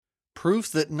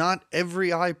proof that not every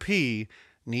IP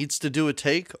needs to do a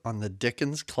take on the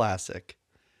Dickens classic.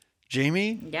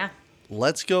 Jamie? Yeah.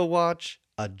 Let's go watch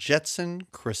A Jetson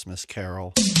Christmas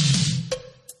Carol.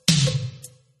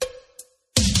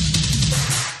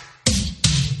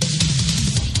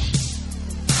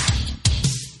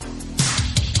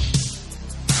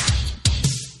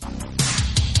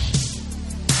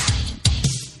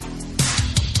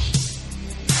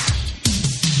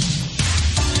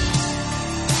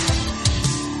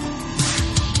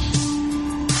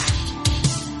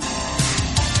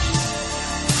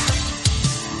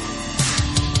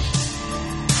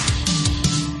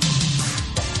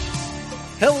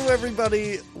 Hello,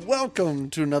 everybody.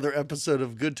 Welcome to another episode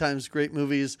of Good Times, Great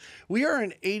Movies. We are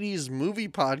an 80s movie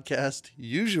podcast,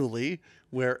 usually,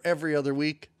 where every other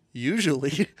week,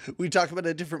 usually, we talk about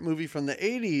a different movie from the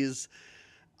 80s.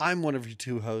 I'm one of your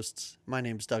two hosts. My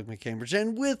name's Doug McCambridge,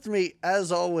 and with me,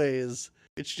 as always,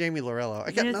 it's Jamie Lorello.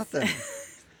 I got nothing.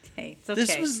 Hey, it's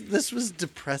okay. This was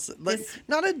depressing.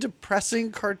 Not a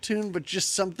depressing cartoon, but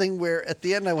just something where at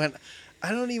the end I went,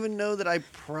 I don't even know that I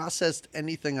processed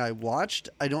anything I watched.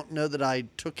 I don't know that I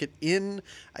took it in.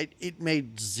 It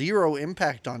made zero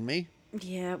impact on me.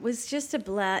 Yeah, it was just a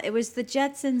blast. It was the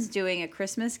Jetsons doing A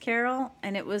Christmas Carol,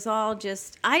 and it was all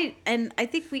just I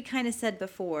think we kind of said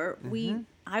before,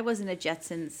 I wasn't a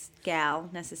Jetsons gal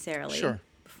necessarily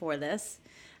before this.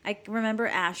 I remember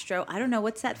Astro. I don't know,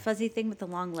 what's that fuzzy thing with the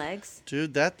long legs?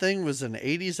 Dude, that thing was an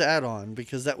 80s add-on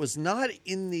because that was not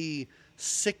in the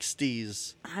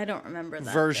 60s. I don't remember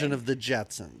that version of the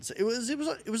Jetsons. It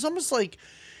was almost like,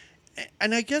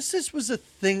 and I guess this was a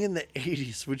thing in the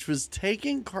 80s, which was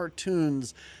taking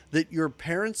cartoons that your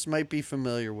parents might be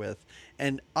familiar with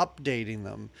and updating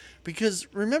them. Because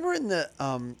remember in the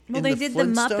they did the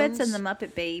Muppets and the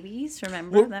Muppet Babies.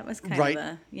 Remember, that was kind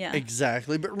of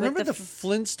exactly. But remember the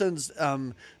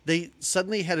Flintstones? They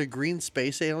suddenly had a green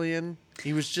space alien.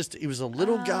 He was a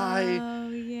little guy. Oh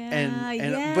yeah,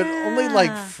 and but only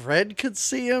like Fred could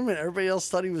see him, and everybody else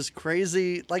thought he was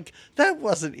crazy. Like that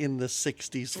wasn't in the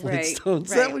 60s Flintstones.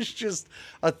 Right. That was just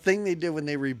a thing they did when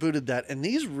they rebooted that. And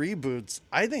these reboots,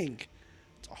 I think,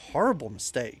 it's a horrible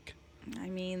mistake. I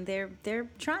mean, they're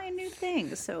trying new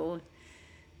things, so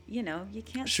you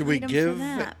can't. Should we give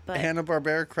that, but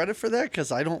Hanna-Barbera credit for that?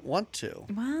 Because I don't want to.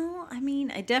 Well, I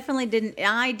mean, I definitely didn't.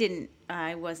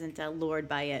 I wasn't allured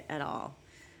by it at all.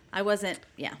 I wasn't.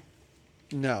 Yeah.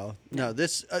 No.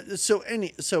 This.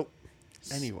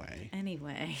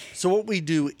 Anyway. So what we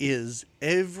do is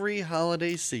every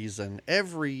holiday season,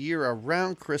 every year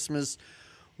around Christmas,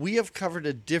 we have covered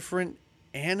a different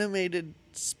animated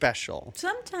special.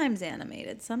 Sometimes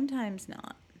animated, sometimes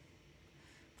not.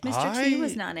 Mr. T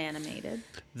was not animated.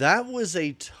 That was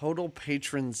a Total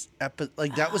Patrons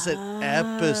that was an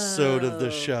episode of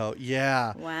the show.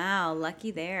 Yeah. Wow,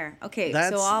 lucky there. Okay,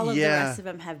 so all of the rest of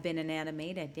them have been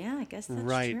animated. Yeah, I guess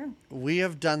that's true. We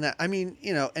have done that. I mean,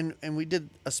 and we did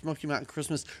a Smoky Mountain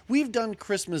Christmas. We've done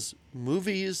Christmas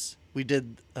movies. We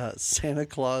did Santa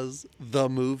Claus, the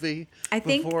movie. I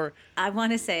think I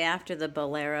want to say after the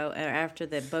Bolero, or after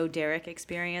the Bo Derek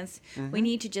experience, we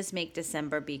need to just make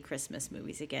December be Christmas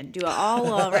movies again. Do an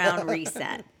all-around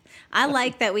reset. I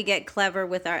like that we get clever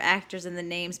with our actors and the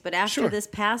names, but after this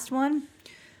past one,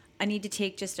 I need to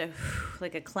take just a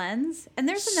cleanse. And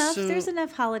there's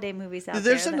enough holiday movies out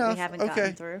there that we haven't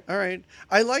gotten through. All right.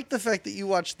 I like the fact that you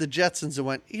watched The Jetsons and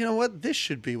went, you know what? This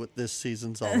should be what this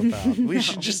season's all about. We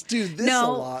should just do this a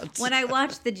lot. When I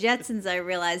watched The Jetsons, I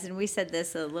realized, and we said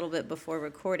this a little bit before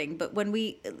recording, but when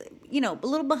we, a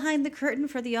little behind the curtain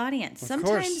for the audience.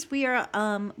 Sometimes we are,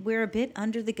 we're a bit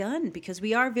under the gun because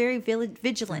we are very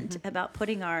vigilant about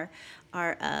putting our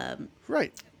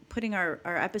putting our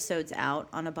episodes out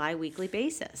on a bi-weekly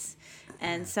basis.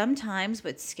 And sometimes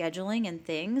with scheduling and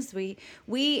things,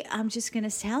 I'm just going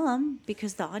to tell them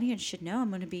because the audience should know I'm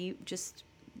going to be just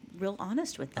real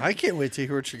honest with them. I can't wait to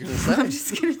hear what you're going to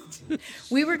say.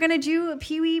 We were going to do a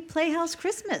Pee-wee Playhouse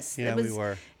Christmas. Yeah, we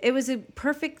were. It was a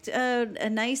perfect, a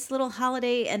nice little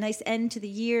holiday, a nice end to the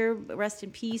year. Rest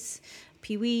in peace,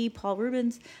 Pee-wee, Paul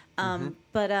Rubens.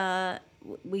 But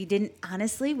we didn't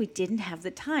have the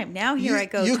time. Now here I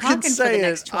go talking for the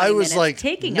next 20 minutes. I was like,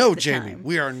 no, Jamie,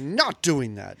 we are not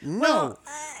doing that. No,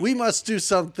 we must do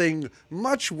something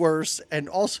much worse and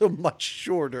also much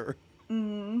shorter.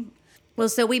 Well,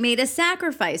 so we made a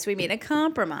sacrifice. We made a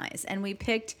compromise, and we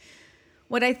picked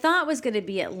what I thought was going to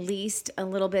be at least a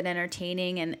little bit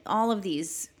entertaining. And all of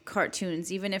these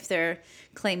cartoons, even if they're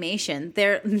claymation,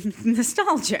 they're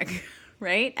nostalgic,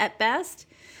 right? At best.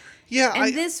 Yeah,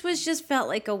 And this was just felt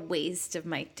like a waste of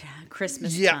my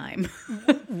Christmas time.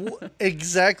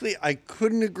 Exactly. I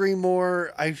couldn't agree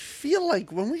more. I feel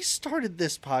like when we started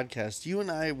this podcast, you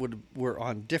and I were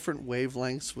on different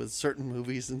wavelengths with certain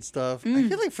movies and stuff. I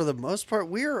feel like for the most part,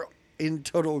 we're in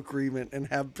total agreement and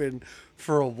have been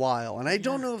for a while. And I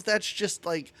don't know if that's just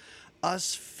like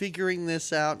us figuring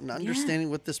this out and understanding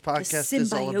what this podcast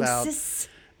is all about.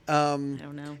 I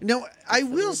don't know. No, I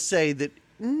will say that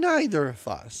neither of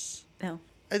us. No.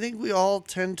 I think we all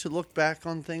tend to look back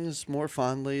on things more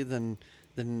fondly than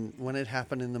when it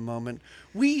happened in the moment.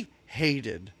 We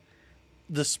hated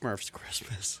the Smurfs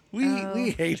Christmas.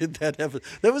 We hated that episode.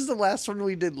 That was the last one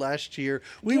we did last year.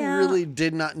 We really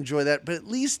did not enjoy that, but at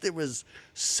least there was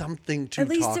something to talk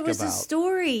about. At least there was a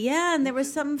story, yeah, and there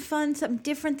was something fun, something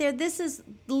different there. This is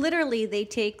literally, they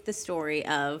take the story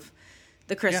of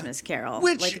the Christmas Carol,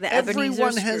 which like the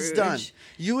everyone has Scrooge. done.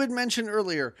 You had mentioned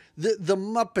earlier the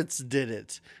Muppets did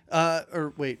it.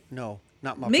 Or wait, no,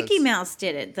 not Muppets. Mickey Mouse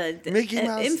did it. The Mickey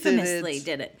Mouse infamously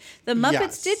did it. The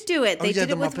Muppets did do it. They did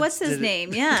it with what's his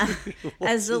name? Yeah,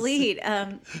 as the lead.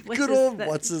 Good old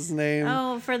what's his name?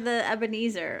 Oh, for the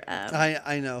Ebenezer.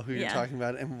 I know who you're talking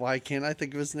about, and why can't I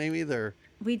think of his name either?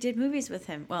 We did movies with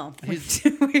him. Well,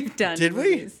 we've done. Did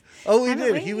movies. we? Oh, we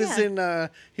did. He was in.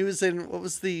 He was in. What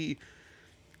was the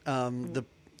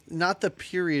not the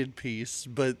period piece,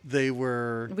 but they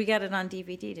were. We got it on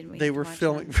DVD, didn't we? They were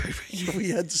filming. We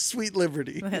had Sweet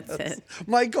Liberty. That's it.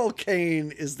 Michael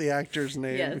Caine is the actor's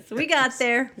name. Yes, we got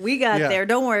there. We got there.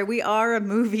 Don't worry, we are a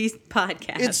movie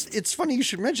podcast. It's funny you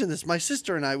should mention this. My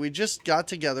sister and I, we just got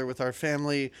together with our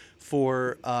family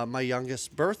for my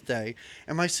youngest birthday,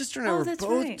 and my sister and I were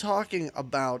both talking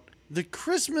about the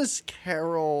Christmas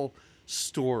Carol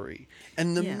story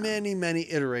and the many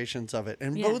iterations of it,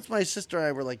 and both my sister and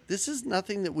I were like, this is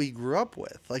nothing that we grew up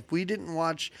with. Like, we didn't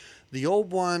watch the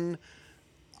old one.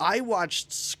 I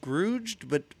watched Scrooged,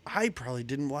 but I probably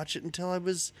didn't watch it until I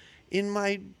was in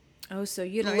my so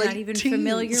you're not even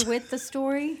familiar with the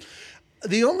story?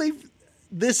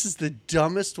 This is the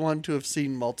dumbest one to have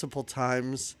seen multiple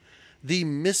times. The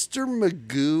Mr.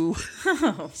 Magoo.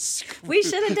 We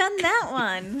should have done that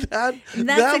one.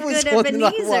 That's a good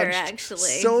Ebenezer,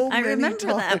 actually. I remember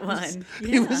that one.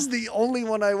 Yeah. It was the only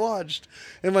one I watched.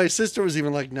 And my sister was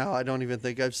even like, no, I don't even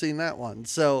think I've seen that one.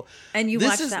 And you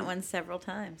watched that one several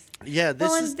times. Yeah,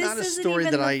 this is not a story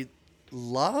that I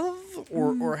love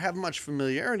or have much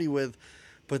familiarity with.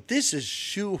 But this is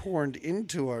shoehorned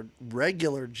into a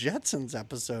regular Jetsons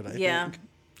episode, I think.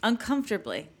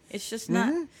 Uncomfortably. It's just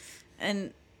not...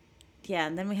 And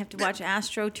then we have to watch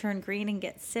Astro turn green and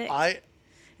get sick. I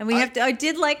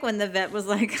did like when the vet was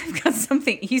like, I've got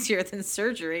something easier than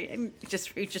surgery, and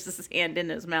just reaches his hand in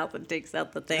his mouth and takes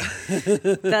out the thing.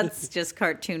 That's just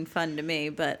cartoon fun to me.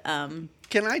 But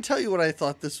can I tell you what I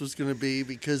thought this was going to be?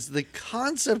 Because the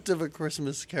concept of A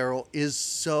Christmas Carol is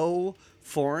so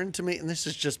foreign to me, and this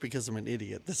is just because I'm an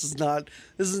idiot. This is not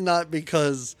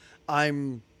because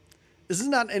this is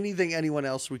not anything anyone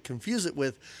else would confuse it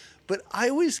with. But I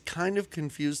always kind of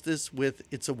confused this with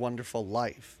It's a Wonderful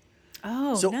Life.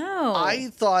 Oh, no. I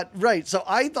thought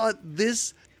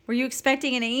this... Were you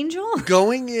expecting an angel?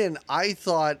 Going in, I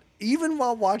thought, even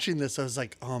while watching this, I was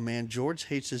like, oh man, George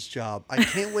hates his job. I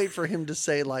can't wait for him to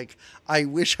say, like, I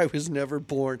wish I was never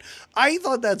born. I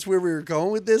thought that's where we were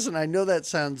going with this, and I know that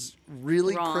sounds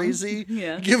really crazy,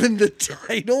 given the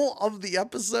title of the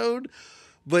episode,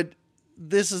 but...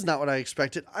 This is not what I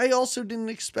expected. I also didn't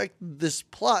expect this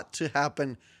plot to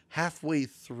happen halfway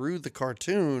through the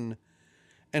cartoon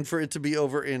and for it to be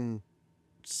over in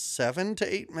 7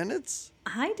 to 8 minutes.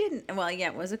 I didn't. Well, yeah,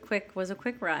 it was a quick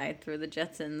ride through the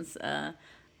Jetsons.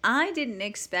 I didn't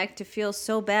expect to feel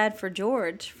so bad for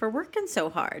George for working so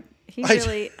hard.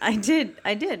 I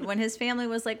did. When his family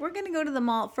was like, we're going to go to the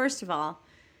mall. First of all,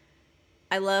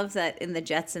 I love that in the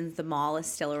Jetsons, the mall is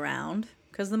still around.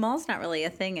 Because the mall's not really a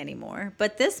thing anymore.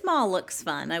 But this mall looks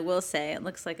fun, I will say. It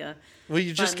looks like a Well,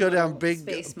 you just go down big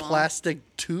plastic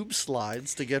tube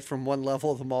slides to get from one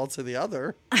level of the mall to the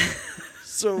other.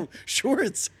 So, sure,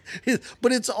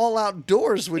 but it's all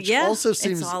outdoors, which also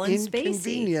seems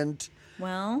inconvenient.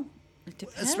 Well... It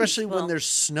depends. Especially when there's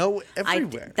snow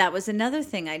everywhere. That was another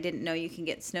thing. I didn't know you can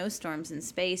get snowstorms in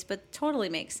space, but totally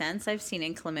makes sense. I've seen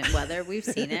inclement weather. We've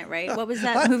seen it, right? What was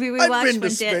that movie we watched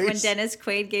when Dennis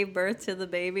Quaid gave birth to the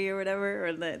baby or whatever,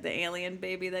 or the alien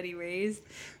baby that he raised?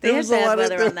 They had bad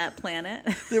weather on that planet.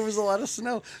 There was a lot of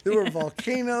snow. There were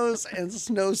volcanoes and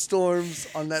snowstorms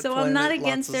on that planet. So I'm not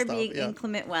against there being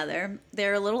inclement weather.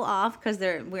 They're a little off because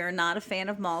we're not a fan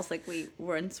of malls like we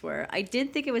once were. I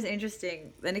did think it was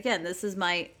interesting. And again, this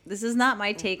this is not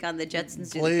my take on the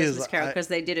Jetsons do the Please, Christmas Carol, because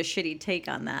they did a shitty take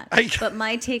on that. But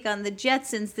my take on the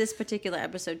Jetsons, this particular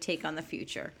episode, take on the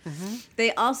future. Mm-hmm.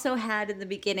 They also had in the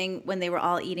beginning, when they were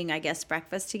all eating, I guess,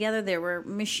 breakfast together, there were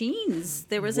machines.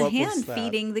 There was a hand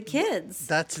feeding the kids.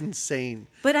 That's insane.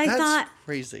 But I That's thought,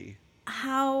 crazy.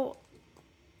 How,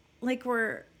 like,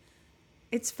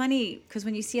 it's funny because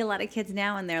when you see a lot of kids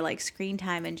now and they're like screen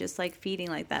time and just like feeding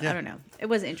like that, I don't know. It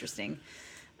was interesting.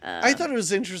 I thought it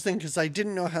was interesting because I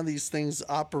didn't know how these things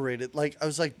operated. Like, I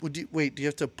was like, do you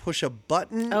have to push a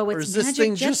button? Oh, it's or is this Magic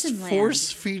thing just Jetson land.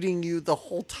 force feeding you the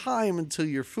whole time until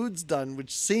your food's done,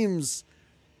 which seems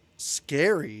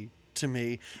scary to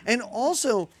me. And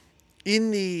also,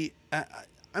 in the...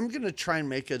 I'm going to try and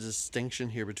make a distinction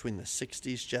here between the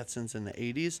 60s Jetsons and the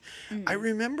 80s. Mm. I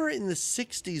remember in the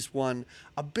 60s one,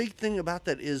 a big thing about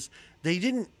that is they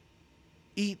didn't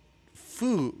eat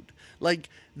food. Like,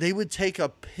 they would take a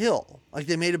pill. Like,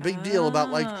 they made a big deal about,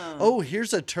 like, oh,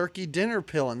 here's a turkey dinner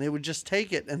pill. And they would just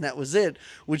take it, and that was it.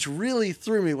 Which really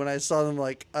threw me when I saw them,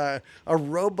 like, a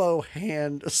robo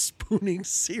hand spooning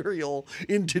cereal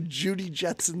into Judy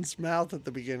Jetson's mouth at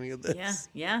the beginning of this.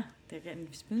 Yeah. They're getting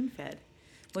spoon-fed.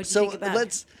 What'd you think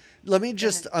about? Let me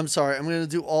just, I'm sorry, I'm going to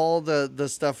do all the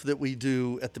stuff that we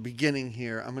do at the beginning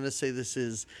here. I'm going to say this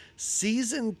is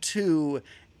season 2,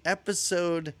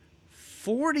 episode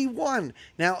 41.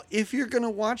 Now, if you're going to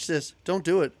watch this, don't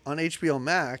do it on HBO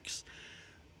Max.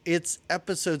 It's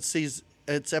episode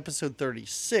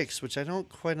 36, which I don't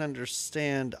quite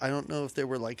understand. I don't know if there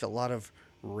were like a lot of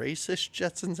racist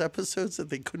Jetsons episodes that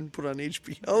they couldn't put on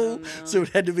HBO, so it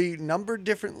had to be numbered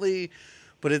differently.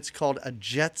 But it's called A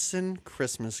Jetson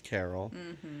Christmas Carol.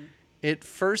 Mm-hmm. It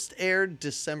first aired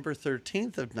December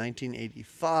 13th of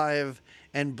 1985,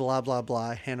 and blah, blah,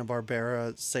 blah,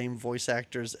 Hanna-Barbera, same voice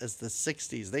actors as the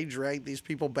 60s. They dragged these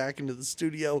people back into the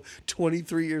studio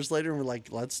 23 years later and were like,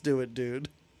 let's do it, dude.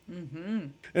 Mm-hmm.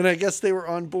 And I guess they were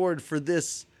on board for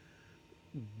this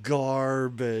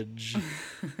garbage.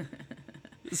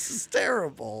 This is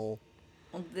terrible.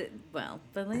 But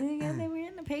they were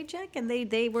in a paycheck and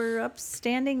they were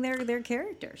upstanding their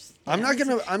characters. I'm not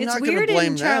gonna blame them. It's weird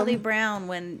in Charlie Brown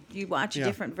when you watch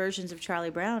different versions of Charlie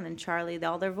Brown and Charlie,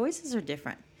 all their voices are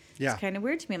different. Yeah, it's kind of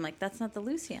weird to me. I'm like, that's not the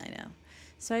Lucy I know.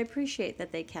 So I appreciate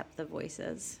that they kept the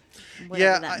voices,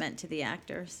 whatever that meant to the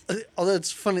actors. Although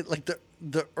it's funny, like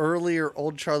the earlier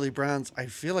old Charlie Browns, I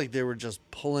feel like they were just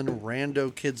pulling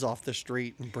rando kids off the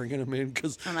street and bringing them in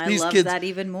because these kids, that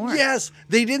even more. Yes,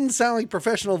 they didn't sound like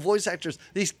professional voice actors.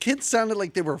 These kids sounded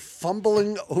like they were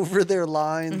fumbling over their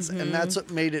lines, and that's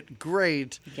what made it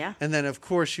great. Yeah. And then of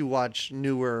course you watch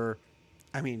newer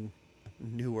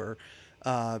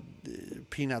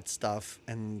Peanut stuff,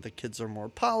 and the kids are more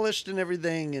polished and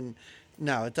everything, and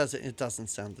no, it doesn't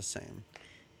sound the same.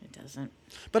 It doesn't.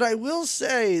 But I will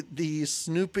say the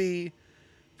Snoopy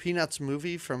Peanuts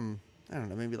movie from, I don't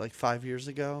know, maybe like 5 years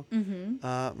ago.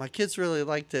 Mm-hmm. My kids really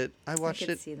liked it. I watched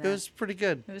it. It was pretty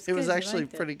good. It was actually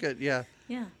pretty good. Yeah.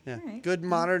 Yeah. All right. Good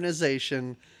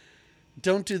modernization.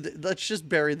 Don't do the. Let's just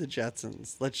bury the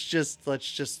Jetsons. Let's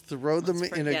just throw them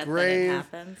in a grave.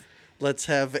 Let's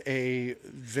have a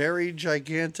very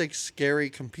gigantic, scary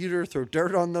computer, throw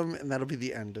dirt on them, and that'll be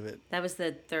the end of it. That was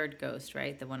the third ghost,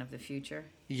 right? The one of the future?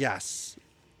 Yes.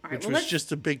 All right, which was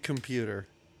just a big computer.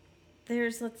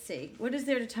 Let's see. What is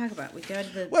there to talk about? We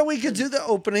could do the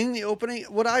opening. The opening,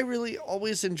 what I really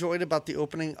always enjoyed about the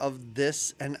opening of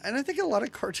this, and I think a lot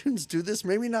of cartoons do this,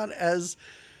 maybe not as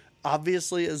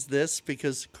obviously as this,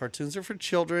 because cartoons are for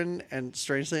children, and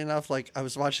strangely enough, like, I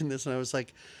was watching this and I was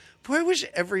like, boy, I wish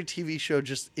every TV show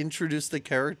just introduced the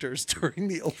characters during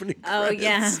the opening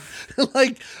credits. Oh, yeah.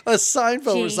 Like a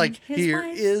Seinfeld was like, here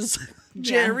is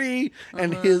Jerry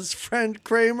and his friend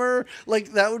Kramer.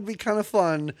 Like, that would be kind of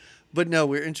fun. But no,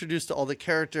 we're introduced to all the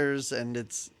characters, and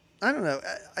it's, I don't know,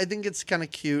 I think it's kind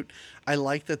of cute. I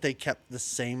like that they kept the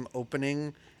same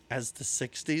opening as the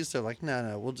 60s. They're like,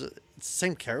 no, we'll just, it's the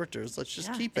same characters. Let's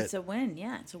just keep it. It's a win.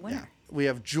 Yeah, it's a winner. Yeah. We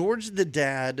have George the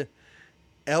dad.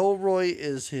 Elroy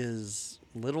is his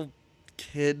little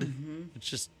kid. Mm-hmm. It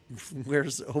just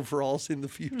wears overalls in the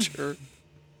future.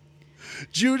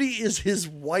 Judy is his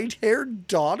white-haired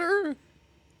daughter.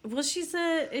 Well, is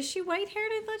she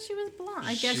white-haired? I thought she was blonde.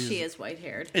 I guess she is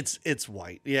white-haired. It's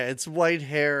white. Yeah, it's white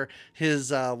hair.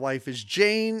 His wife is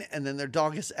Jane, and then their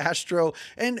dog is Astro.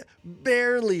 And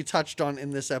barely touched on in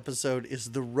this episode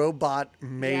is the robot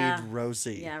maid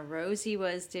Rosie. Yeah, Rosie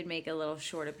did make a little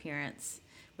short appearance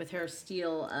with her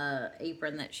steel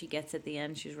apron that she gets at the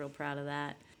end. She's real proud of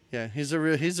that. Yeah, he's a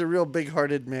real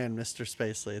big-hearted man, Mr.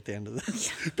 Spacely, at the end of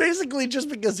this. Basically, just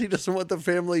because he doesn't want the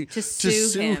family to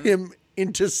sue him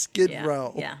into Skid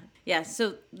Row. Yeah, Yeah,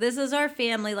 so this is our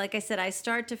family. Like I said, I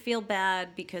start to feel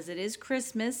bad because it is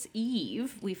Christmas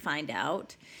Eve, we find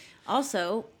out.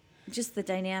 Also, just the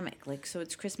dynamic. Like, so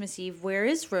it's Christmas Eve. Where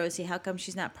is Rosie? How come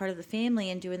she's not part of the family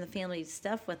and doing the family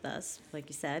stuff with us, like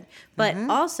you said? But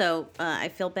also, I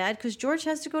feel bad because George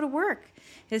has to go to work.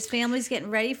 His family's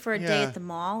getting ready for a day at the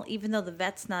mall, even though the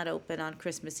vet's not open on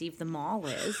Christmas Eve. The mall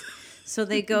is. So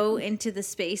they go into the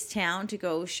space town to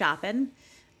go shopping.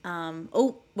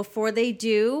 Before they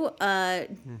do,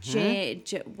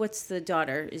 what's the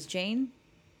daughter? Is Jane?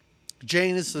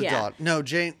 Jane is the daughter. No,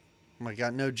 Jane. Oh my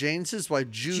God, no, Jane's his wife.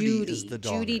 Judy is the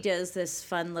daughter. Judy does this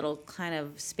fun little kind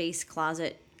of space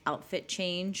closet outfit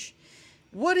change.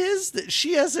 What is that?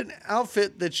 She has an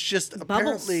outfit that's just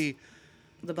apparently...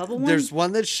 The bubble one? There's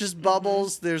one that's just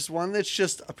bubbles. There's one that's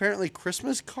just apparently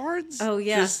Christmas cards. Oh,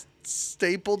 yeah. Just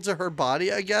stapled to her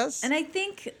body, I guess. And I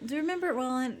think, do you remember,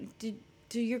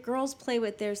 do your girls play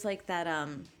with, there's like that,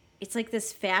 it's like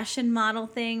this fashion model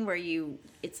thing where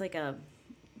it's like a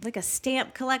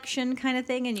stamp collection kind of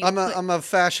thing. And I'm a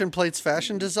fashion plates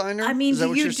fashion designer. I mean, is that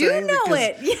what you're do saying? know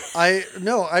Because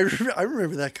it. I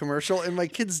remember that commercial, and my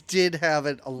kids did have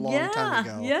it a long time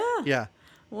ago. Yeah.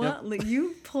 Well,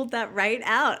 you pulled that right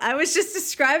out. I was just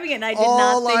describing it, and I did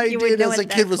All not think I you would did know as a it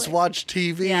that kid was quick. watch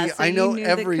TV. Yeah, so I know you knew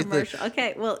everything. The commercial.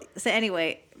 Okay, well, so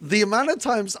anyway. The amount of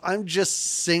times I'm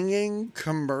just singing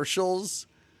commercials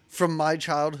from my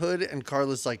childhood, and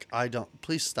Carla's like,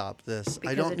 please stop this.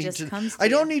 Because I don't it need just to. comes to I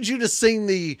don't you. need you to sing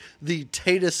the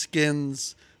Tata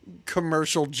Skins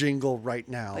commercial jingle right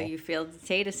now. But you feel the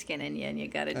potato skin in you, and you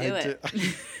got to do it.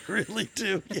 I really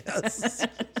do. Yes.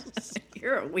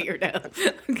 You're a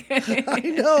weirdo. Okay. I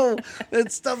know.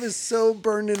 That stuff is so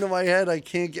burned into my head, I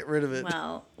can't get rid of it.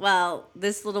 Well,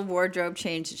 this little wardrobe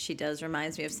change that she does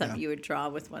reminds me of something you would draw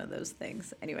with one of those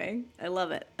things. Anyway, I love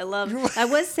it. I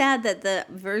was sad that the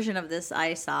version of this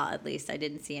I saw, at least, I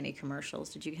didn't see any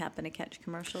commercials. Did you happen to catch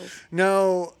commercials?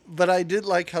 No, but I did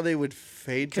like how they would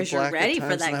fade to black. Because you're ready at for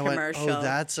times, that and I commercial. went, oh,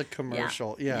 that's a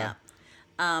commercial. Yeah.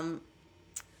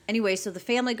 Anyway, so the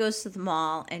family goes to the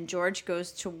mall, and George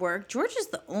goes to work. George is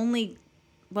the only...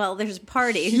 Well, there's a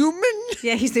party. Human?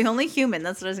 Yeah, he's the only human.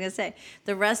 That's what I was going to say.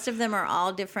 The rest of them are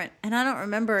all different. And I don't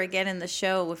remember, again, in the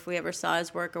show, if we ever saw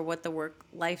his work or what the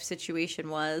work-life situation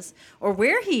was or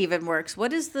where he even works.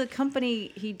 What is the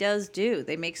company he does do?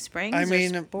 They make springs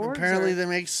or apparently they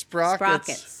make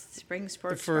sprockets. Spring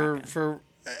sports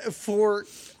for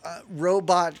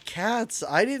robot cats.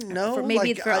 I didn't know.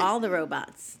 For all the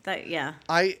robots.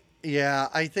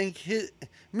 I think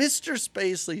Mr.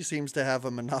 Spacely seems to have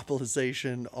a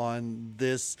monopolization on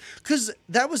this. Because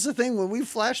that was the thing, when we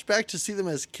flashed back to see them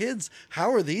as kids,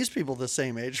 how are these people the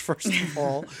same age, first of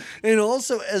all? And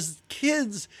also, as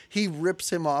kids, he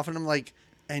rips him off, and I'm like,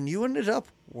 and you ended up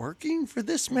working for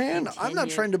this man? I'm not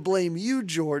trying to blame you,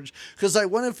 George, because I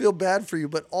want to feel bad for you,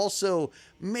 but also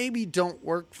maybe don't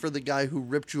work for the guy who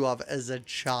ripped you off as a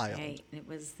child. Hey,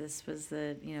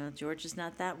 George is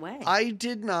not that way. I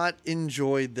did not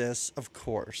enjoy this, of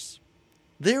course.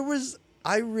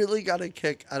 I really got a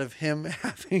kick out of him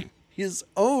having his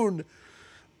own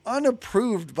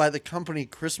unapproved by the company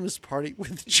Christmas party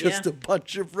with just a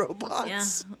bunch of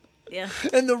robots. Yeah.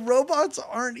 And the robots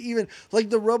aren't even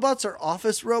the robots are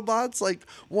office robots.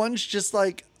 One's just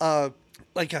like a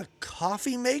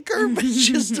coffee maker, but it's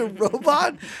just a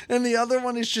robot. And the other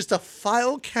one is just a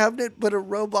file cabinet, but a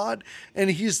robot.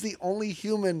 And he's the only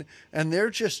human. And they're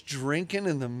just drinking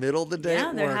in the middle of the day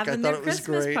at they're work. having their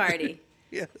Christmas party.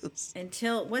 Yes.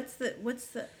 Until what's the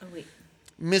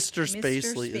Mr.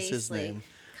 Spacely is his name.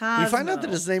 Cosmo. We find out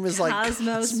that his name is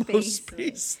Cosmo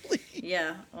Spacely.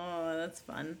 Yeah. Oh, that's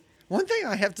fun. One thing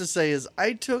I have to say is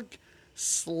I took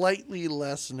slightly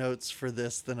less notes for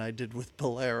this than I did with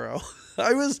Bolero.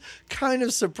 I was kind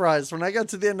of surprised. When I got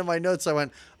to the end of my notes, I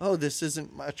went, oh, this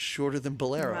isn't much shorter than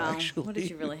Bolero, actually. What did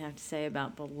you really have to say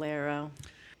about Bolero?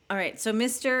 All right, so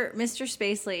Mr.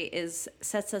 Spacely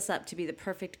sets us up to be the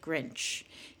perfect Grinch.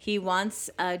 He wants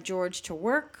George to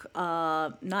work,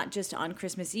 not just on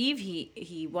Christmas Eve.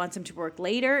 He wants him to work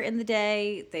later in the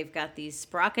day. They've got these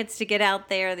sprockets to get out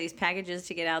there, these packages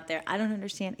to get out there. I don't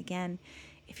understand. Again,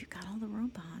 if you've got all the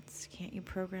robots, can't you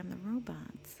program the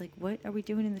robots? What are we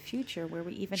doing in the future where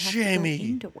we even have to go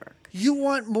into work? You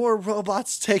want more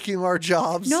robots taking our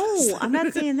jobs? No, I'm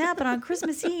not saying that. But on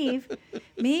Christmas Eve,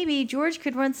 maybe George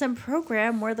could run some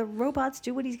program where the robots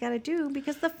do what he's got to do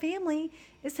because the family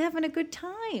is having a good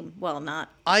time. Well, not.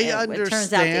 I understand. It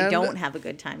turns out they don't have a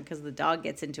good time because the dog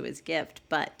gets into his gift.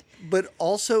 But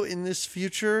also in this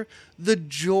future, the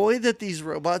joy that these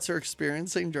robots are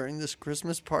experiencing during this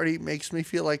Christmas party makes me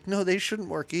feel like, no, they shouldn't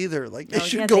work either. Like they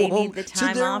should go home the to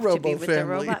time their off robo to be with families. their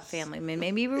robot family. I mean,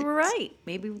 maybe we were right.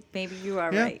 Maybe you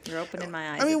are right. You're opening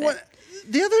my eyes. I mean,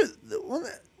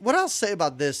 what I'll say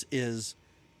about this is,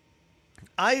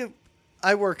 I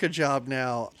work a job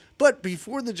now, but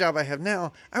before the job I have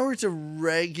now, I worked a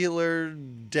regular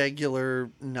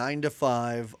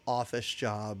 9-to-5 office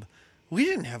job. We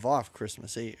didn't have off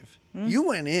Christmas Eve. You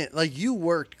went in, like you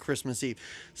worked Christmas Eve.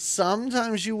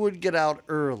 Sometimes you would get out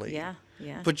early. Yeah.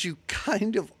 But you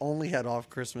kind of only had off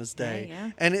Christmas Day.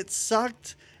 Yeah. And it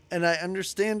sucked. And I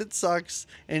understand it sucks.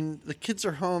 And the kids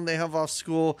are home. They have off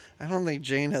school. I don't think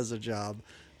Jane has a job.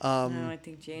 No, I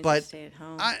think Jane will stay at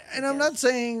home. I'm not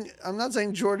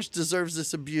saying George deserves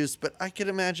this abuse, but I can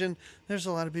imagine there's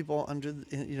a lot of people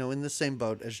in the same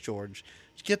boat as George.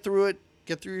 Just get through it,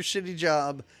 get through your shitty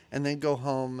job, and then go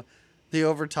home. The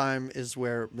overtime is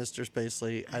where Mr.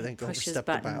 Spacely, I think, overstepped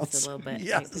the bounds a little bit.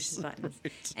 Yes. Pushes buttons.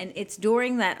 Right. And it's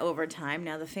during that overtime.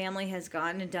 Now the family has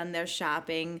gone and done their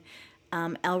shopping.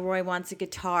 Elroy wants a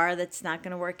guitar that's not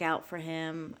going to work out for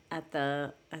him at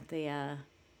the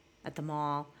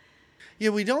mall. Yeah,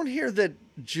 we don't hear that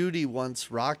Judy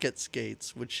wants rocket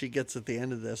skates, which she gets at the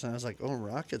end of this. And I was like, oh,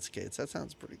 rocket skates. That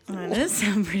sounds pretty cool. Oh, that does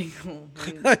sound pretty cool.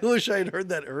 I wish I had heard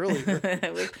that earlier.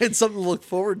 It's something to look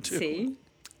forward to. See?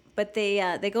 But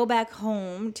they go back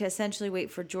home to essentially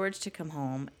wait for George to come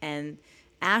home. And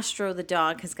Astro, the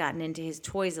dog, has gotten into his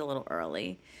toys a little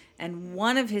early. And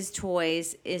one of his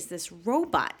toys is this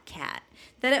robot cat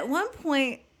that at one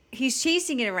point he's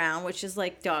chasing it around, which is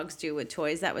like dogs do with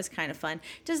toys. That was kind of fun.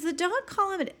 Does the dog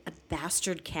call him a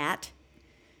bastard cat?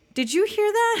 Did you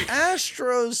hear that?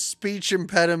 Astro's speech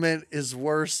impediment is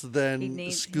worse than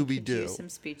Scooby-Doo. He could use some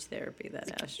speech therapy,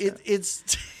 that Astro. Yes,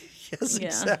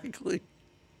 exactly.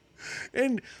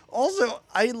 And also,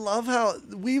 I love how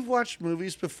we've watched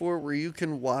movies before where you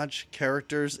can watch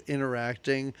characters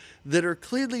interacting that are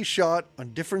clearly shot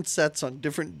on different sets on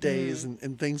different days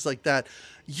and things like that.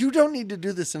 You don't need to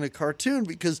do this in a cartoon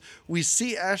because we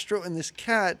see Astro and this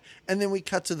cat, and then we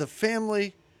cut to the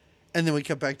family, and then we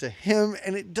cut back to him,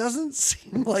 and it doesn't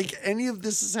seem like any of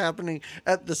this is happening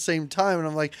at the same time. And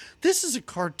I'm like, this is a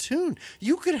cartoon.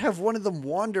 You could have one of them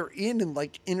wander in and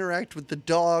like interact with the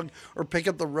dog or pick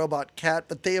up the robot cat,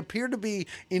 but they appear to be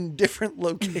in different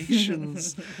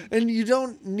locations. And you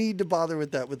don't need to bother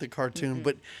with that with the cartoon.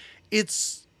 But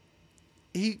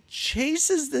he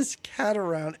chases this cat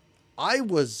around. I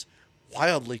was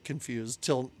wildly confused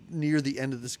till near the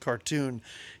end of this cartoon.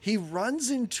 He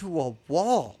runs into a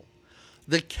wall.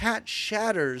 The cat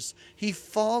shatters. He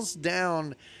falls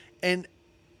down, and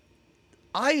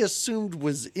I assumed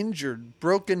was injured,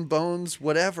 broken bones,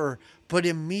 whatever, but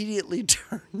immediately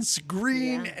turns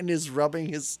green and is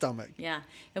rubbing his stomach. Yeah,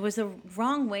 it was the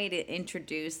wrong way to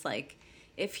introduce, like,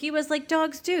 if he was like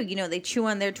dogs do, they chew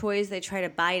on their toys, they try to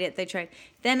bite it,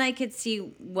 then I could see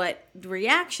what the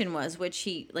reaction was, which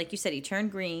he, like you said, he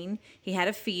turned green, he had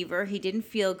a fever, he didn't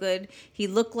feel good, he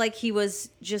looked like he was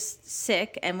just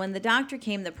sick, and when the doctor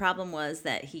came, the problem was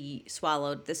that he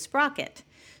swallowed the sprocket.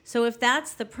 So if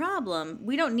that's the problem,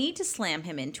 we don't need to slam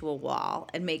him into a wall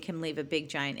and make him leave a big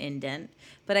giant indent.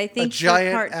 But I think a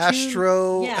giant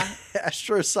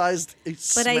Astro-sized.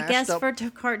 But I guess for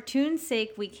cartoon's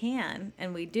sake, we can,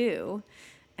 and we do,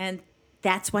 and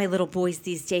that's why little boys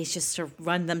these days just sort of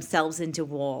run themselves into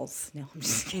walls. No, I'm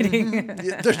just kidding.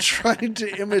 Yeah, they're trying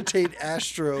to imitate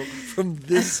Astro from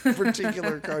this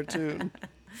particular cartoon.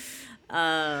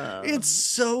 It's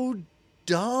so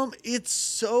dumb. It's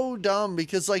so dumb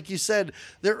because, like you said,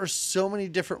 there are so many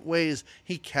different ways.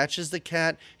 He catches the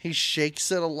cat, he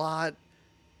shakes it a lot,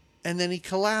 and then he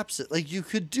collapses. Like, you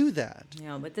could do that.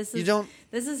 No, but this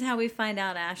is how we find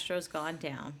out Astro's gone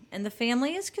down. And the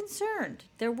family is concerned.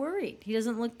 They're worried. He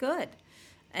doesn't look good.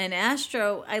 And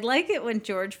Astro, I like it when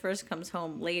George first comes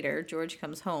home later. George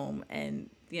comes home and,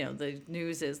 the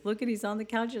news is, look, he's on the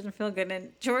couch, doesn't feel good.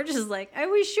 And George is like, are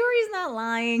we sure he's not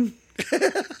lying?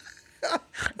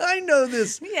 I know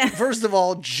this. Yeah. First of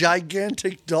all,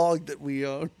 gigantic dog that we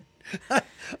own.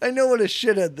 I know what a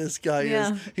shithead this guy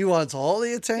is. He wants all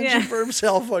the attention for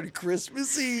himself on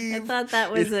Christmas Eve. I thought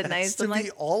that was a nice to one.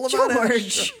 be all about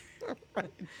George.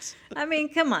 I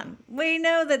mean, come on. We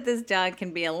know that this dog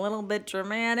can be a little bit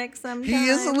dramatic sometimes. He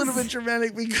is a little bit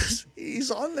dramatic because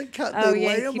he's on the couch. Oh, They yeah,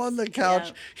 lay him on the couch.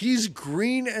 yeah. He's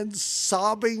green and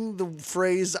sobbing the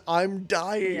phrase "I'm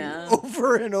dying" Yeah.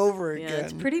 over and over Yeah, again.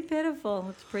 it's pretty pitiful.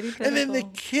 It's pretty pitiful. And then the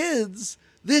kids,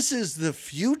 this is the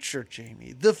future,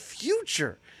 Jamie, the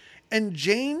future. And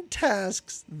Jane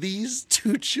tasks these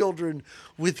two children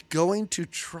with going to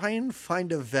try and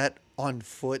find a vet on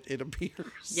foot, it appears.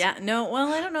 Yeah, no,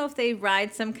 well, I don't know if they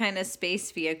ride some kind of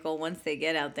space vehicle once they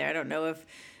get out there. I don't know if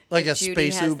Like a Judy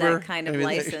space has Uber? that kind of Maybe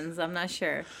they- license. I'm not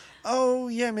sure. Oh,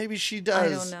 yeah, maybe she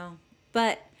does. I don't know.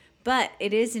 But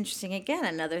it is interesting. Again,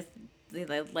 another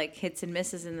like hits and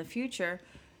misses in the future.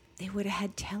 They would have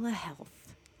had telehealth.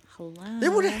 Hello. They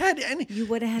would have had any. You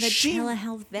would have had a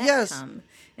telehealth vet yes, come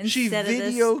she instead of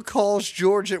video this calls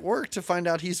George at work to find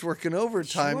out he's working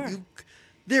overtime. Sure.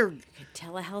 They're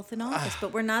telehealth in office,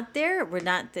 but we're not there. We're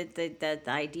not the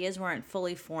ideas weren't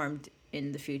fully formed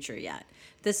in the future yet.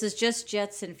 This is just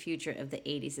Jetson future of the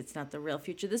 80s. It's not the real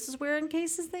future. This is where in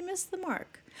cases they missed the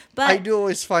mark. But I do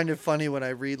always find it funny when I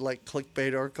read like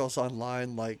clickbait articles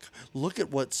online, like, look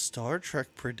at what Star Trek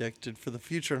predicted for the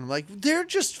future. And I'm like, they're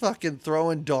just fucking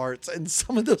throwing darts, and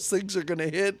some of those things are going to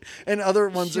hit, and other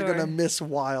ones are Sure. going to miss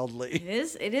wildly.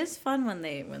 it is fun when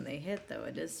they hit though.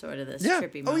 It is sort of this Yeah.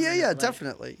 trippy Oh, moment. yeah, of, yeah, like,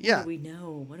 definitely. What Yeah. do we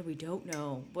know? What do we don't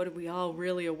know? What are we all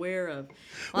really aware of? Well,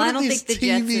 What I are don't these think the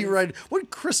TV Jetsons. writers? What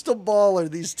crystal ball are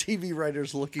these TV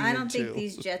writers looking I into? don't think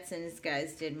these Jetsons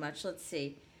guys did much. Let's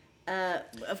see.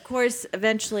 Of course,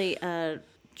 eventually,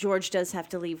 George does have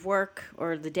to leave work,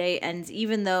 or the day ends,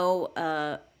 even though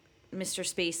Mr.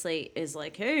 Spacely is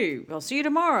like, hey, I'll see you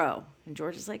tomorrow. And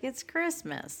George is like, it's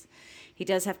Christmas. He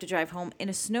does have to drive home in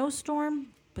a snowstorm,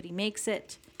 but he makes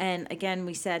it. And again,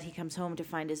 we said he comes home to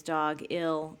find his dog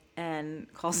ill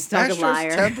and calls his dog a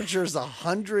liar. Temperature is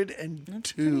 102.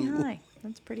 That's pretty high.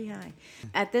 That's pretty high.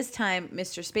 At this time,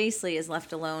 Mr. Spacely is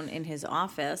left alone in his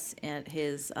office at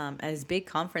his big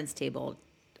conference table,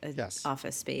 Yes.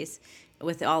 office space,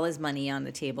 with all his money on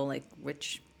the table, like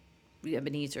rich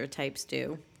Ebenezer types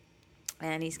do.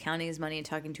 And he's counting his money and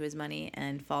talking to his money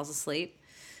and falls asleep.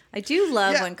 I do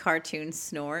love when cartoons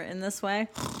snore in this way.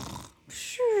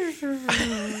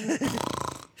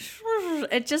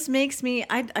 It just makes me,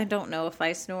 I don't know if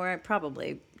I snore. I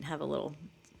probably have a little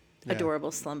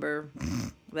adorable slumber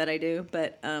that I do,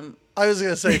 but I was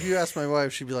gonna say, if you ask my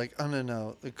wife, she'd be like, "Oh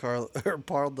no,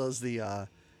 Parl does the,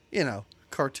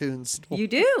 cartoons." you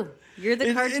do. You're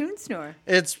the cartoon snore.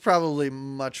 It's probably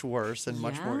much worse and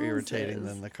much more irritating Yowzers.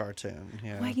 than the cartoon.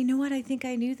 Yeah. Well, you know what? I think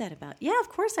I knew that about. Yeah, of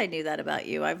course I knew that about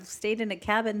you. I've stayed in a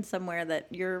cabin somewhere that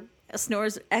your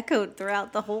snores echoed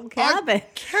throughout the whole cabin.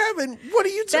 Cabin? What are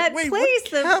you That Wait, place,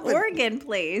 what the cabin? Oregon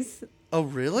place. Oh,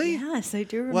 really? Yes, I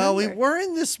do remember. Well, we were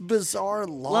in this bizarre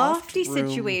lofty room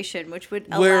situation, which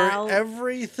would where allow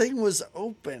everything was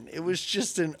open. It was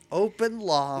just an open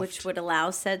loft which would allow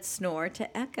said snore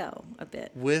to echo a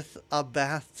bit. with a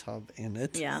bathtub in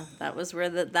it. Yeah, that's where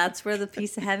the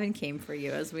piece of heaven came for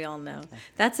you, as we all know.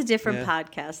 That's a different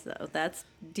podcast, though. That's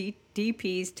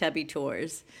DP's Tubby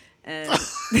Tours. And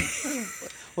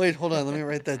Wait, hold on. Let me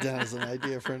write that down as an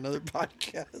idea for another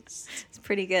podcast. it's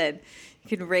pretty good.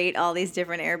 You can rate all these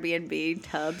different Airbnb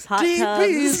tubs, hot tubs.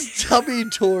 DP's Tubby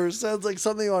Tour sounds like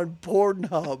something on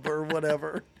Pornhub or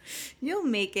whatever. You'll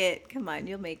make it. Come on,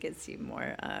 you'll make it seem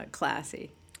more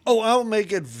classy. Oh, I'll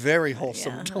make it very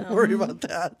wholesome. Yeah. Don't worry about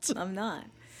that. I'm not.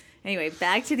 Anyway,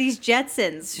 back to these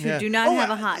Jetsons who do not have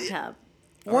a hot tub.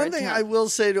 or One a thing tub. I will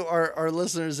say to our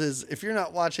listeners is, if you're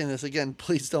not watching this, again,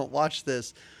 please don't watch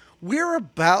this. We're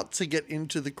about to get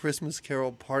into the Christmas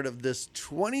Carol part of this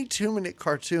 22-minute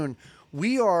cartoon.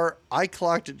 I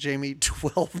clocked it, Jamie,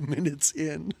 12 minutes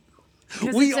in.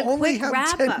 'Cause We it's a only quick have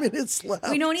wrap 10 up. minutes left.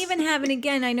 We don't even have, and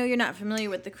again, I know you're not familiar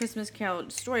with the Christmas Carol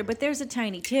story, but there's a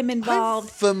Tiny Tim I'm involved.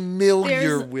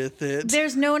 familiar with it.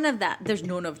 There's none of that. There's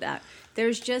none of that.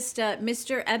 There's just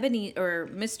Mr. Ebony or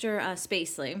Mr.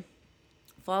 Spacely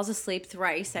falls asleep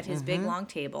thrice at his Mm-hmm. big long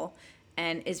table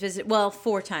and is visited. Well,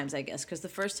 4 times, I guess, because the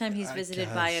first time he's I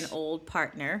visited by an guess. old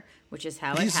partner, which is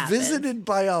how He's it happens. visited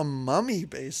by a mummy,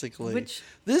 basically. Which-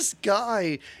 This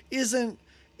guy isn't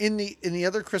in the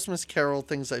other Christmas Carol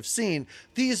things I've seen.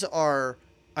 These are,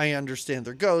 I understand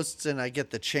they're ghosts, and I get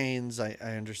the chains. I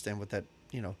understand what that,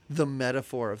 the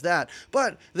metaphor of that.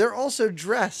 But they're also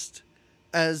dressed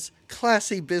as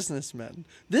classy businessmen.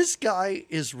 This guy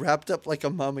is wrapped up like a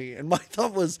mummy, and my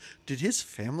thought was, did his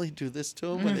family do this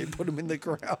to him when they put him in the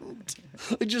ground?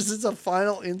 It's a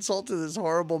final insult to this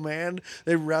horrible man.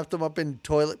 They wrapped him up in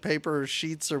toilet paper or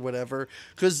sheets or whatever,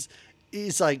 because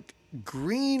he's like,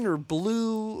 green or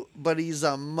blue, but he's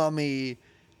a mummy.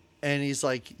 And he's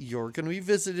like, you're going to be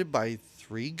visited by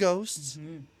 3 ghosts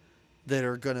that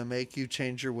are going to make you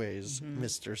change your ways,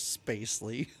 Mr.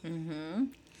 Spacely.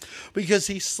 Because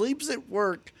he sleeps at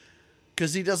work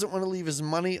because he doesn't want to leave his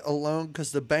money alone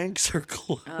because the banks are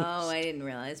closed. Oh, I didn't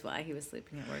realize why he was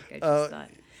sleeping at work. I just thought.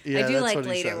 Yeah, I do that's like what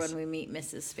he later says. when we meet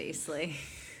Mrs. Spacely.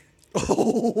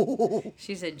 Oh,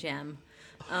 She's a gem.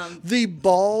 the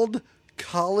bald,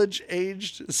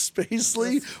 college-aged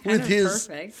Spacely That's kind with of his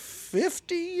perfect.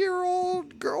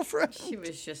 50-year-old girlfriend. She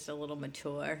was just a little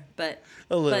mature, but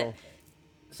A little.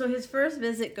 So his first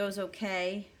visit goes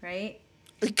okay, right?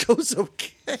 It goes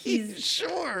okay. He's-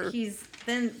 Sure. He's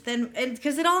then and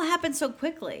because it all happened so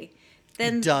quickly.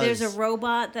 Then It does. there's a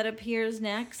robot that appears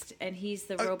next, and he's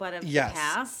the robot of yes. the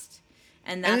past,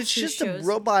 and that's And it's who just shows. a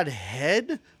robot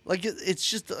head. Like it's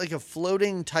just like a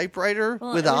floating typesprit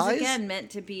Well, with it was eyes. again meant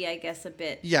to be, I guess, a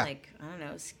bit Yeah. like I don't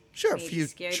know, Sure, maybe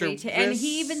scary. And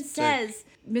he even says,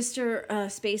 Mr.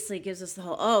 Spacely gives us the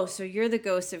whole, oh, so you're the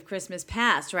ghost of Christmas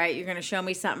past, right? You're going to show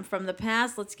me something from the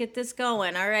past. Let's get this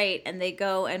going. All right. And they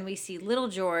go and we see little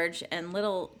George and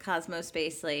little Cosmo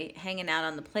Spacely hanging out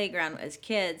on the playground as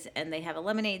kids, and they have a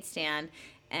lemonade stand,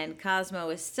 and Cosmo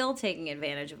is still taking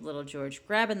advantage of little George,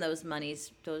 grabbing those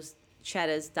monies, those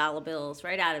Cheddars, dollar bills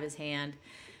right out of his hand.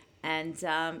 And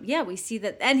we see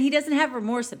that, and he doesn't have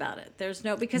remorse about it. There's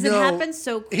because it happens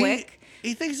so quick.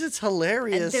 He thinks it's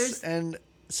hilarious and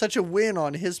such a win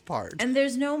on his part. And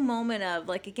there's no moment of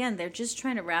like, again, they're just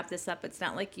trying to wrap this up. It's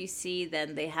not like you see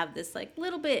then they have this like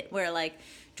little bit where like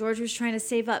George was trying to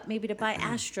save up maybe to buy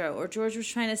Astro, or George was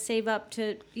trying to save up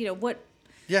to what.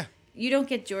 Yeah. You don't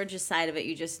get George's side of it.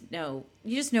 You just know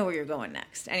where you're going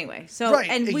next. Anyway, so Right,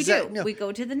 and we do. no. We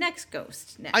go to the next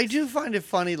ghost next. I do find it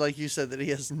funny, like you said, that he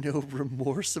has no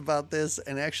remorse about this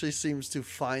and actually seems to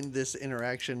find this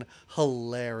interaction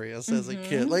hilarious as a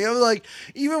kid. Like, I'm like,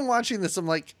 even watching this, I'm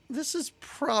like, this is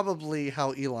probably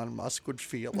how Elon Musk would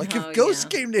feel. Like, if ghosts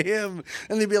came to him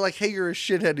and they'd be like, hey, you're a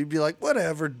shithead, he'd be like,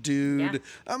 whatever, dude. Yeah.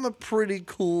 I'm a pretty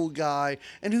cool guy.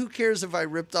 And who cares if I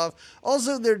ripped off?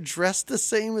 Also, they're dressed the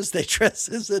same as they dress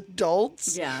as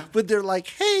adults. Yeah. But they're like,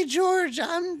 hey, George,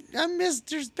 I'm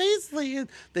Mr. Spacely. And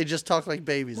they just talk like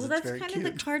babies. Well, It's that's very kind cute.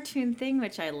 of the cartoon thing,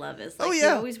 which I love. Is like you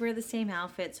always wear the same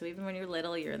outfit, so even when you're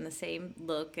little, you're in the same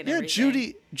look and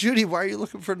everything. Judy, why are you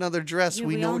looking for another dress? Yeah,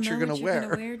 we know all what you're going to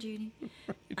wear. Judy.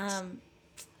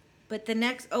 But the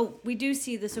next, we do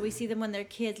see this. So we see them when they're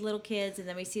kids, little kids, and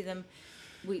then we see them.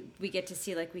 We get to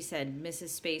see, like we said,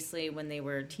 Mrs. Spacely when they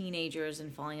were teenagers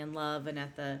and falling in love, and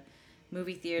at the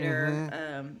movie theater.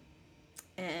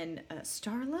 And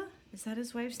Starla, is that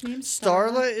his wife's name?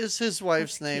 Starla is his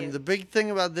wife's That's name. cute. The big thing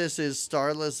about this is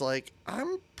Starla's like,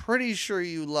 I'm pretty sure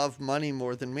you love money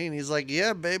more than me. And he's like,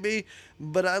 yeah, baby,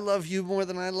 but I love you more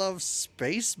than I love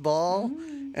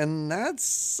Spaceball. And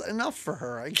that's enough for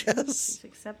her, I guess. She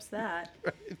accepts that.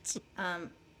 Right.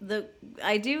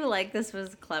 I do like this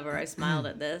was clever. I smiled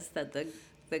at this that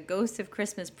the ghost of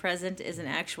Christmas present is an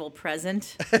actual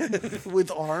present. With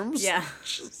arms? Yeah.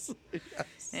 Yes.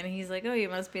 And he's like, "Oh, you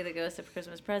must be the ghost of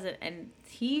Christmas present." And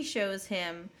he shows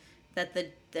him that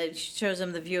shows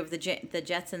him the view of the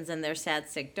Jetsons and their sad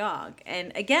sick dog.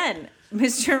 And again,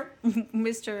 Mr.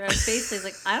 Spacely's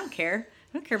like, "I don't care.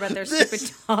 I don't care about their stupid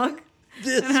dog.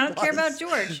 And I don't care about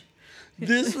George."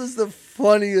 This was the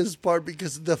funniest part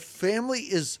because the family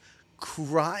is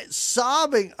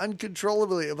sobbing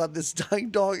uncontrollably about this dying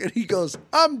dog, and he goes,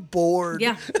 I'm bored.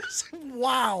 Yeah. It's like,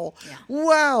 wow. Yeah.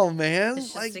 Wow, man. It's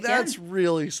just, Like, again, that's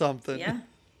really something. Yeah.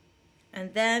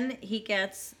 And then he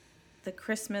gets the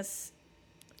Christmas.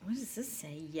 What does this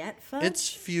say? Yet fudge? It's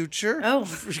future. Oh.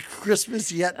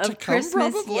 Christmas yet to of come,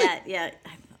 Christmas probably. yet. Yeah.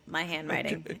 My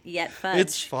handwriting. Okay. Yet fudge.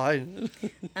 It's fine.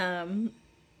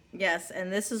 Yes,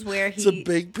 and this is where It's a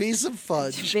big piece of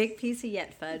fudge. It's a big piece of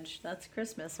yet fudge. That's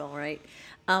Christmas, all right.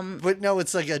 But no,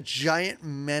 it's like a giant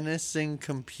menacing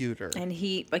computer. And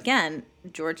he, again,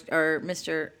 George or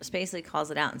Mr. Spacely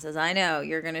calls it out and says, I know,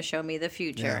 you're going to show me the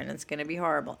future, Yeah. and it's going to be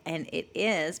horrible. And it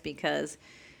is because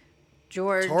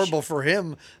George... It's horrible for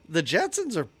him. The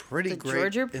Jetsons are pretty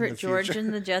great in the George future.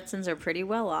 and the Jetsons are pretty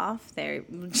well off. They're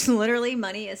literally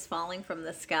money is falling from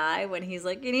the sky when he's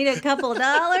like, you need a couple of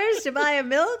dollars to buy a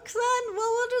milk, son? Well,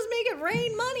 we'll just make it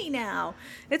rain money now.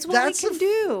 It's what we can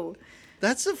do.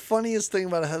 That's the funniest thing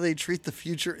about how they treat the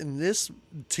future in this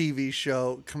TV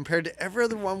show compared to every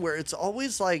other one where it's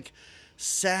always like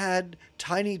sad.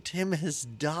 Tiny Tim has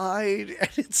died, and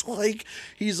it's like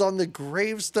he's on the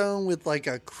gravestone with like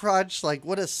a crutch. Like,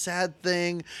 what a sad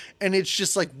thing. And it's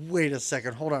just like, wait a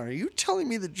second, hold on. Are you telling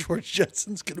me that George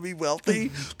Jetson's going to be wealthy?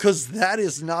 Because that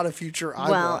is not a future I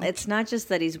want. Well, it's not just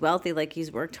that he's wealthy, like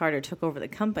he's worked hard or took over the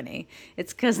company.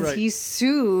 It's because Right. he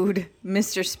sued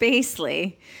Mr.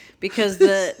 Spacely because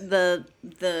the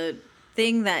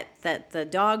thing that the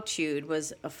dog chewed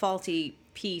was a faulty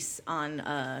piece on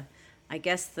I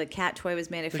guess the cat toy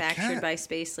was manufactured cat. by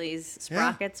Spacely's Yeah.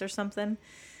 sprockets or something.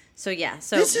 So yeah,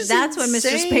 so This is that's when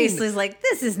Mr. insane. Spacely's like,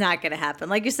 this is not going to happen.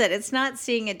 Like you said, it's not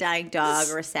seeing a dying dog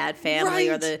or a sad family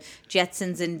or Right. the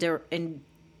Jetsons in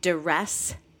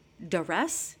duress.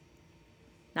 Duress?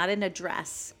 Not in a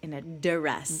dress, in a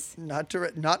duress. Not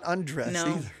undressed No.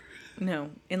 either. No,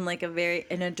 in like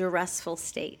in a duressful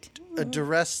state. A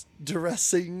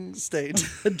duressing state.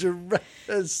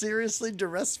 A seriously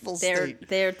duressful state.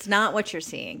 It's not what you're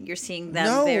seeing. You're seeing them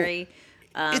No. very,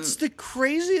 It's the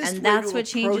craziest and way that's to what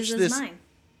changes approach his this mind.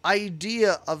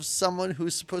 idea of someone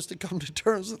who's supposed to come to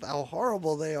terms with how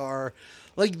horrible they are.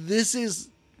 Like, this is,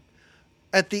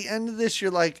 at the end of this,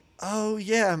 you're like, oh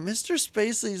yeah, Mr.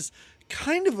 Spacely's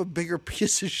kind of a bigger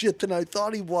piece of shit than I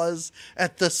thought he was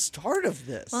at the start of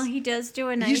this. Well, he does do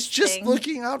a nice He's just thing.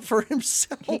 looking out for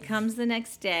himself. He comes the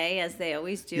next day, as they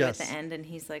always do at Yes. the end, and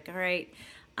he's like, all right,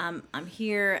 I'm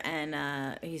here,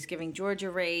 and he's giving George a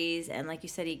raise, and like you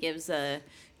said, he gives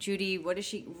Judy, what is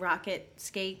she, rocket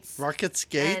skates? Rocket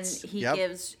skates. And he Yep.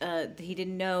 gives, he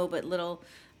didn't know, but little,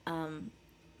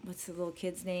 what's the little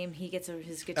kid's name? He gets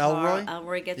his guitar.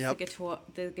 Elroy gets Yep.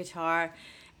 the guitar.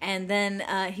 And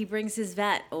then he brings his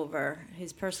vet over,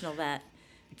 his personal vet.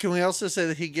 Can we also say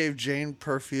that he gave Jane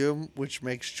perfume, which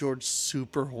makes George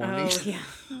super horny? Oh, yeah.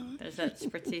 There's that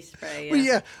spritzy spray, But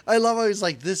yeah, I love how he's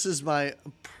like, this is my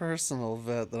personal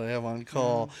vet that I have on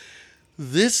call.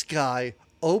 This guy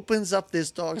opens up this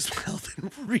dog's mouth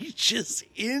and reaches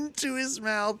into his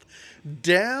mouth,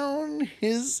 down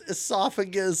his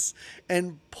esophagus,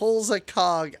 and pulls a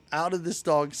cog out of this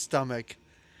dog's stomach.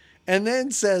 And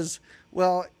then says,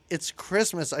 well, it's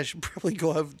Christmas. I should probably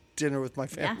go have dinner with my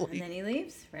Yeah, family. and then he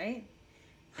leaves, right?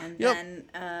 And Yep.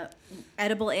 then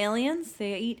edible aliens.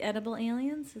 They eat edible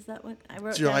aliens. Is that what I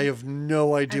wrote Dude, down? I have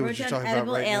no I idea wrote what you're down talking about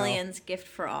edible right aliens, gift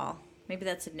for all. Maybe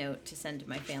that's a note to send to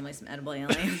my family, some edible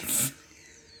aliens.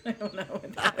 I don't know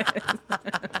what that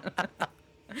is.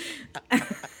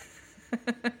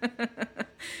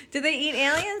 Do they eat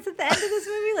aliens at the end of this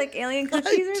movie? Like alien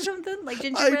cookies or something? Like now.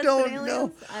 gingerbread I don't aliens?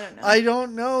 know. I don't know. I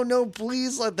don't know. No,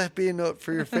 please let that be a note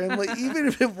for your family. Even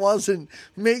if it wasn't,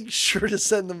 make sure to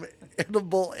send them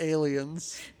edible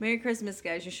aliens. Merry Christmas,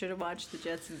 guys. You should have watched the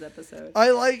Jetsons episode.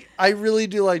 I really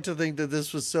do like to think that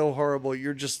this was so horrible.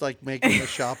 You're just like making a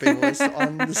shopping list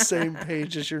on the same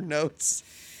page as your notes.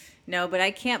 No, but I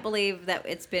can't believe that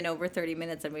it's been over 30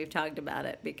 minutes and we've talked about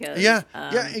it because Yeah,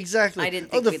 exactly. I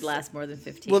didn't think we'd last more than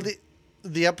 15. Well,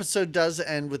 the episode does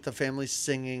end with the family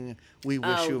singing "We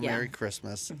Wish You a yeah. Merry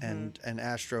Christmas" and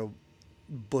Astro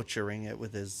butchering it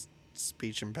with his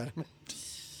speech impediment.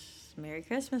 Merry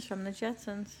Christmas from the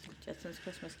Jetsons. Jetsons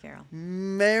Christmas Carol.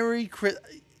 Merry Christmas.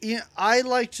 Yeah, I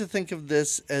like to think of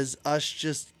this as us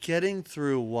just getting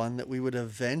through one that we would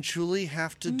eventually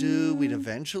have to do. We'd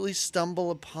eventually stumble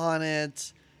upon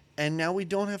it, and now we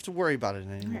don't have to worry about it All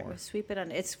right, anymore. we'll sweep it on.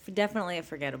 It's definitely a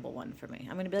forgettable one for me.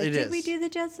 I'm going to be like, It did we is. do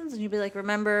the Jetsons? And you'll be like,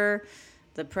 remember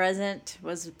the present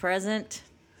was present?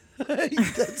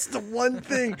 That's the one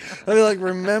thing. I'd be like,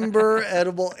 remember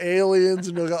edible aliens?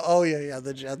 And they'll go, oh, yeah,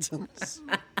 the Jetsons.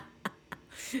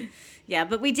 Yeah,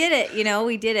 but we did it.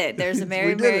 We did it. There's a We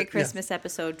Merry did Merry it, yeah. Christmas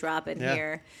episode drop in Yeah.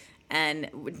 here. And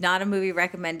not a movie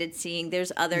recommended seeing.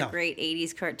 There's other No. great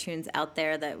 80s cartoons out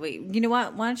there that you know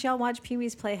what? Why don't y'all watch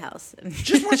Pee-wee's Playhouse?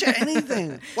 Just watch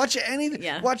anything. Watch anything.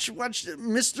 Yeah. Watch Mr.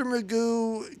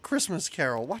 Magoo Christmas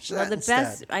Carol. Watch that Well, the instead.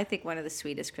 best, I think one of the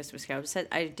sweetest Christmas carols,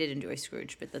 I did enjoy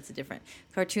Scrooge, but that's a different,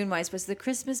 cartoon-wise, was the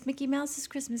Mickey Mouse's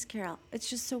Christmas Carol. It's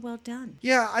just so well done.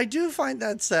 Yeah, I do find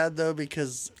that sad, though,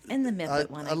 because And the Midlet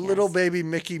one, I a little guess. baby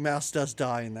Mickey Mouse does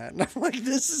die in that. And I'm like,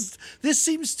 this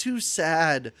seems too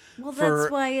sad. Well, for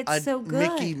that's why it's a so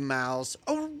good. Mickey Mouse.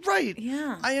 Oh, right.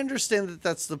 Yeah. I understand that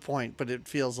that's the point, but it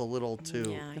feels a little too.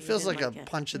 Yeah, it feels you like didn't a it.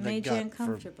 punch in the Made you gut.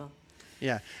 uncomfortable.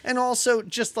 Yeah, and also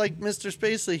just like Mr.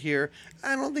 Spacely here,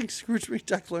 I don't think Scrooge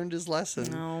McDuck learned his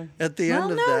lesson No. at the Well,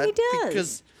 end of no, that. he does.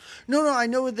 Because no, I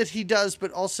know that he does,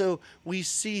 but also we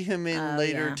see him in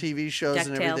later yeah. TV shows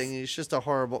and DuckTales. everything. He's just a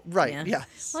horrible right. Yeah.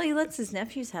 Yes. Well, he lets his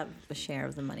nephews have a share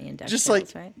of the money in DuckTales, just like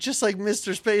right?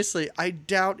 Mr. Spacely, I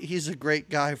doubt he's a great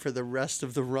guy for the rest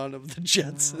of the run of the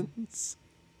Jetsons.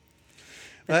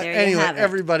 But there you Anyway, have it.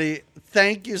 everybody,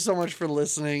 thank you so much for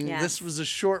listening. Yes. This was a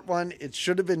short one. It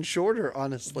should have been shorter,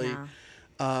 honestly.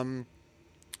 Yeah.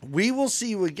 We will see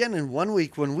you again in 1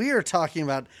 week when we are talking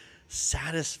about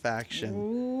Satisfaction.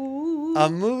 Ooh. A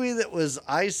movie that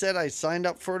I said I signed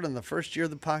up for it in the first year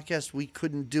of the podcast. We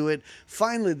couldn't do it.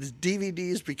 Finally, the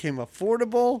DVDs became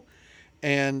affordable.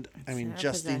 And, Justine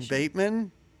possession.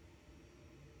 Bateman,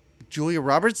 Julia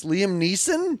Roberts, Liam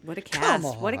Neeson. What a Come cast.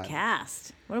 on. What a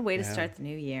cast. What a way to Yeah. start the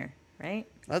new year, right?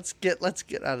 Let's get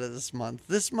out of this month.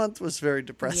 This month was very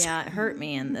depressing. Yeah, it hurt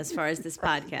me and as far as this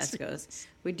podcast goes.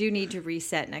 We do need to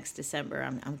reset next December.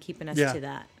 I'm keeping us Yeah. to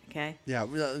that, okay? Yeah,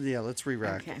 let's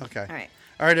re-rack. Okay. All right.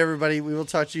 All right, everybody. We will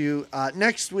talk to you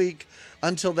next week.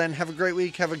 Until then, have a great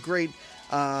week. Have a great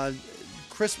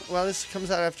Christmas. Well, this comes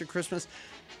out after Christmas.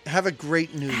 Have a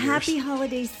great New Year's. Happy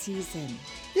holiday season.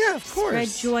 Yeah, of course.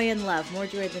 Spread joy and love. More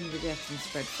joy than the Jetson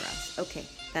spread for us. Okay,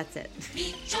 that's it.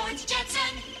 Meet George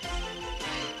Jetson.